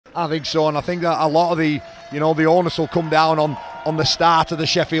I think so, and I think that a lot of the onus will come down on the start of the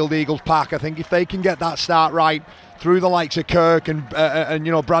Sheffield Eagles pack. I think if they can get that start right through the likes of Kirk and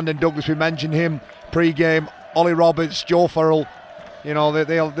Brandon Douglas, we mentioned him pre-game, Ollie Roberts, Joe Farrell,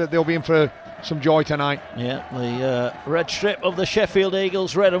 they'll be in for some joy tonight. Yeah, the red strip of the Sheffield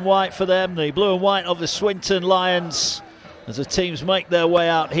Eagles, red and white for them, the blue and white of the Swinton Lions, as the teams make their way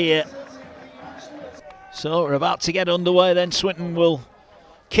out here. So we're about to get underway, then Swinton will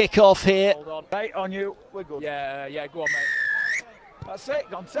kick off here. Hold on, mate, on you. We're good. Yeah, go on, mate. That's it,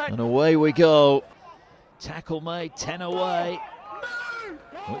 go on, set. And away we go. Tackle made, 10 away.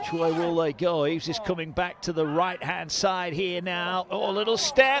 Which way will they go? Eves is coming back to the right-hand side here now. Oh, a little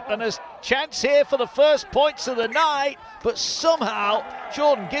step, and a chance here for the first points of the night. But somehow,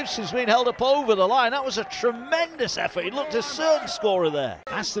 Jordan Gibson's been held up over the line. That was a tremendous effort. He looked a certain scorer there.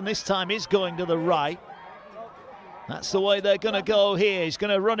 Aston this time is going to the right. That's the way they're going to go here. He's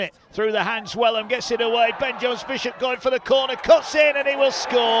going to run it through the hands. Wellham gets it away. Ben Jones-Bishop going for the corner. Cuts in and he will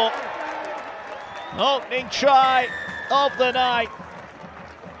score. Opening try of the night.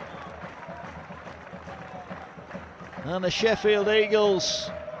 And the Sheffield Eagles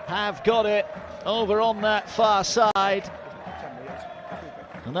have got it over on that far side.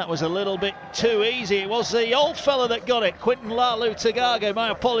 And that was a little bit too easy. It was the old fella that got it, Quinton Lalu Tagage. My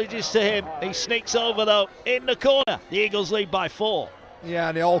apologies to him. He sneaks over though in the corner. The Eagles lead by 4. Yeah,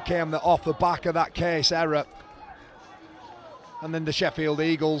 and it all came off the back of that case error. And then the Sheffield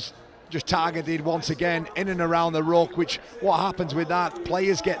Eagles just targeted once again in and around the ruck, which what happens with that,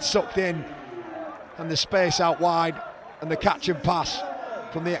 players get sucked in and the space out wide, and the catch and pass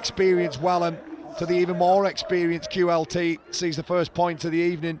from the experienced Wellham to the even more experienced QLT sees the first point of the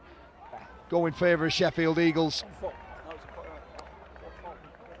evening go in favour of Sheffield Eagles.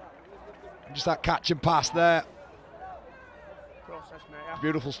 Just that catch and pass there.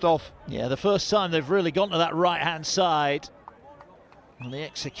 Beautiful stuff. Yeah, the first time they've really gone to that right-hand side. And the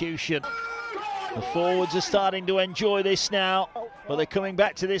execution. The forwards are starting to enjoy this now. But they're coming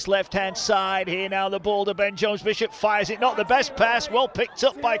back to this left-hand side. Here now the ball to Ben Jones-Bishop. Fires it. Not the best pass. Well picked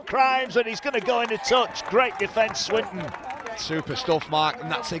up by Crimes, but he's going to go into touch. Great defence, Swinton. Super stuff, Mark. And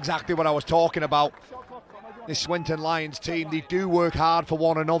that's exactly what I was talking about. This Swinton Lions team, they do work hard for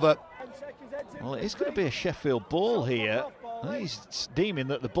one another. Well, it is going to be a Sheffield ball here. He's deeming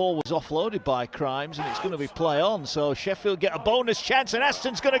that the ball was offloaded by Crimes and it's going to be play on. So Sheffield get a bonus chance and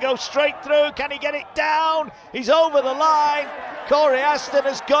Aston's going to go straight through. Can he get it down? He's over the line. Corey Aston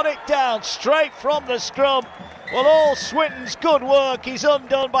has got it down straight from the scrum. Well, all Swinton's good work. He's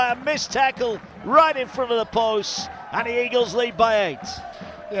undone by a missed tackle right in front of the post. And the Eagles lead by 8.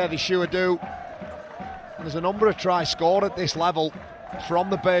 Yeah, they sure do. And there's a number of tries scored at this level from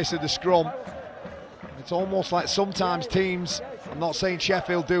the base of the scrum. It's almost like sometimes teams, I'm not saying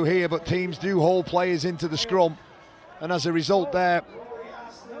Sheffield do here, but teams do hold players into the scrum. And as a result there,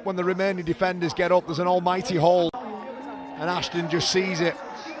 when the remaining defenders get up, there's an almighty hole. And Ashton just sees it.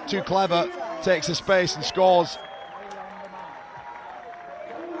 Too clever, takes the space and scores.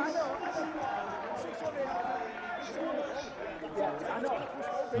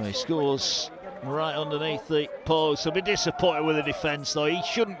 Well, he scores right underneath the post. I'll be disappointed with the defence though. He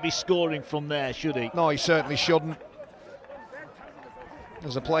shouldn't be scoring from there, should he? No, he certainly shouldn't.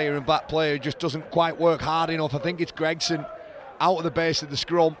 There's a player and back player who just doesn't quite work hard enough. I think it's Gregson out of the base of the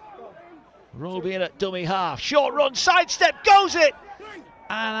scrum. Roby in at dummy half. Short run, sidestep, goes it!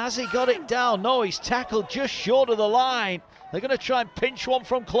 And has he got it down? No, he's tackled just short of the line. They're going to try and pinch one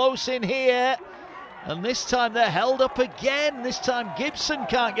from close in here. And this time they're held up again. This time Gibson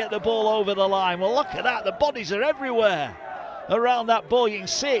can't get the ball over the line. Well, look at that. The bodies are everywhere around that ball. You can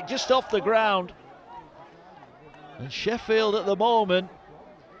see it just off the ground. And Sheffield at the moment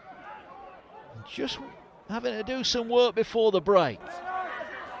just having to do some work before the break.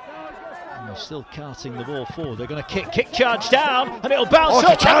 And they're still carting the ball forward. They're going to kick charge down, and it'll bounce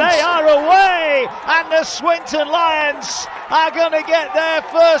up, and they are away. And the Swinton Lions are going to get their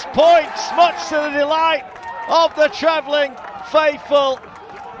first points, much to the delight of the travelling faithful.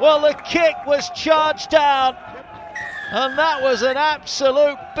 Well, the kick was charged down, and that was an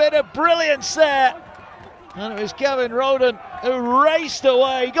absolute bit of brilliance there. And it was Gavin Roden who raced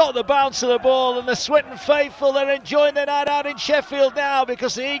away, got the bounce of the ball, and the Swinton faithful, they're enjoying the night out in Sheffield now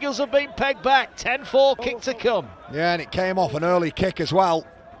because the Eagles have been pegged back. 10-4 kick to come. Yeah, and it came off an early kick as well.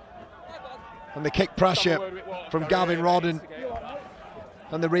 And the kick pressure from Gavin Roden.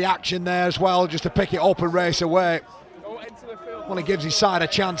 And the reaction there as well, just to pick it up and race away. Well, he gives his side a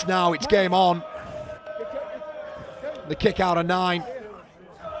chance now, it's game on. The kick out of 9.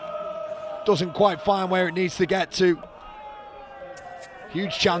 Doesn't quite find where it needs to get to.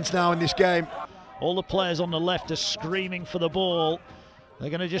 Huge chance now in this game. All the players on the left are screaming for the ball. They're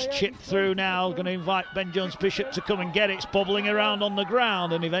going to just chip through now, going to invite Ben Jones-Bishop to come and get it. It's bobbling around on the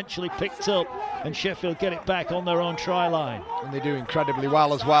ground and eventually picked up, and Sheffield get it back on their own try line. And they do incredibly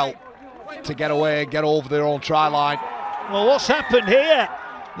well as well to get away and get over their own try line. Well, what's happened here?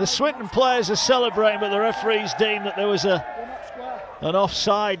 The Swinton players are celebrating, but the referees deemed that there was an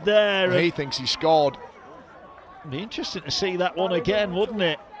offside there. Well, he thinks he scored. It'd be interesting to see that one again, wouldn't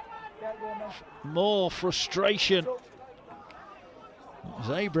it? More frustration. It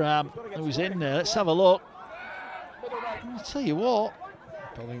was Abraham who was in there. Let's have a look. I'll tell you what.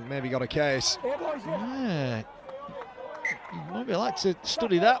 I think maybe got a case. Yeah. You'd maybe like to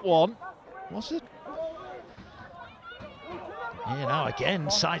study that one. Was it? Yeah, now again,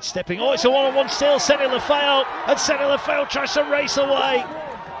 sidestepping. Oh, it's a one-on-one still. Senny Lefeo. And Senny Lefeo tries to race away.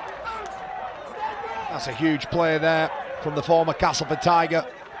 That's a huge play there from the former Castleford Tiger.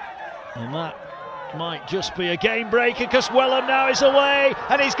 And that might just be a game breaker because Wellham now is away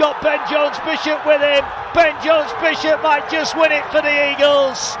and he's got Ben Jones-Bishop with him. Ben Jones-Bishop might just win it for the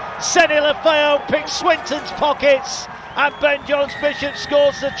Eagles. Senny Lefeo picks Swinton's pockets and Ben Jones-Bishop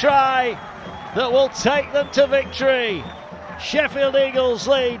scores the try that will take them to victory. Sheffield Eagles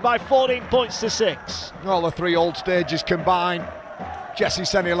lead by 14 points to 6. All the three old stages combined. Jesse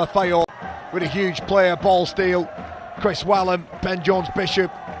Senny Lefeo with a huge player, ball steal. Chris Wellham, Ben Jones-Bishop,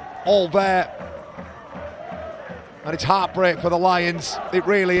 all there. And it's heartbreak for the Lions. It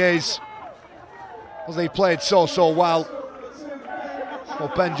really is. As they played so well.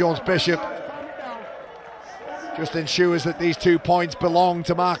 Well, Ben Jones-Bishop just ensures that these 2 points belong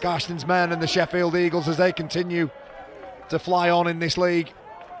to Mark Ashton's men and the Sheffield Eagles as they continue to fly on in this league.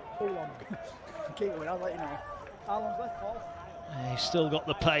 He's still got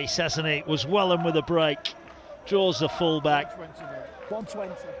the pace, hasn't he? It was Wellham with a break. Draws the full-back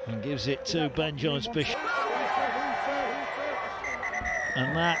and gives it to Ben Jones-Bishop.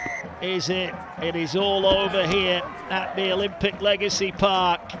 And that is it. It is all over here at the Olympic Legacy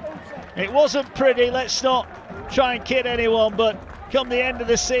Park. It wasn't pretty, let's not try and kid anyone, but come the end of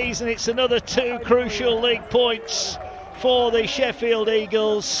the season, it's another 2 crucial league points for the Sheffield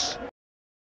Eagles.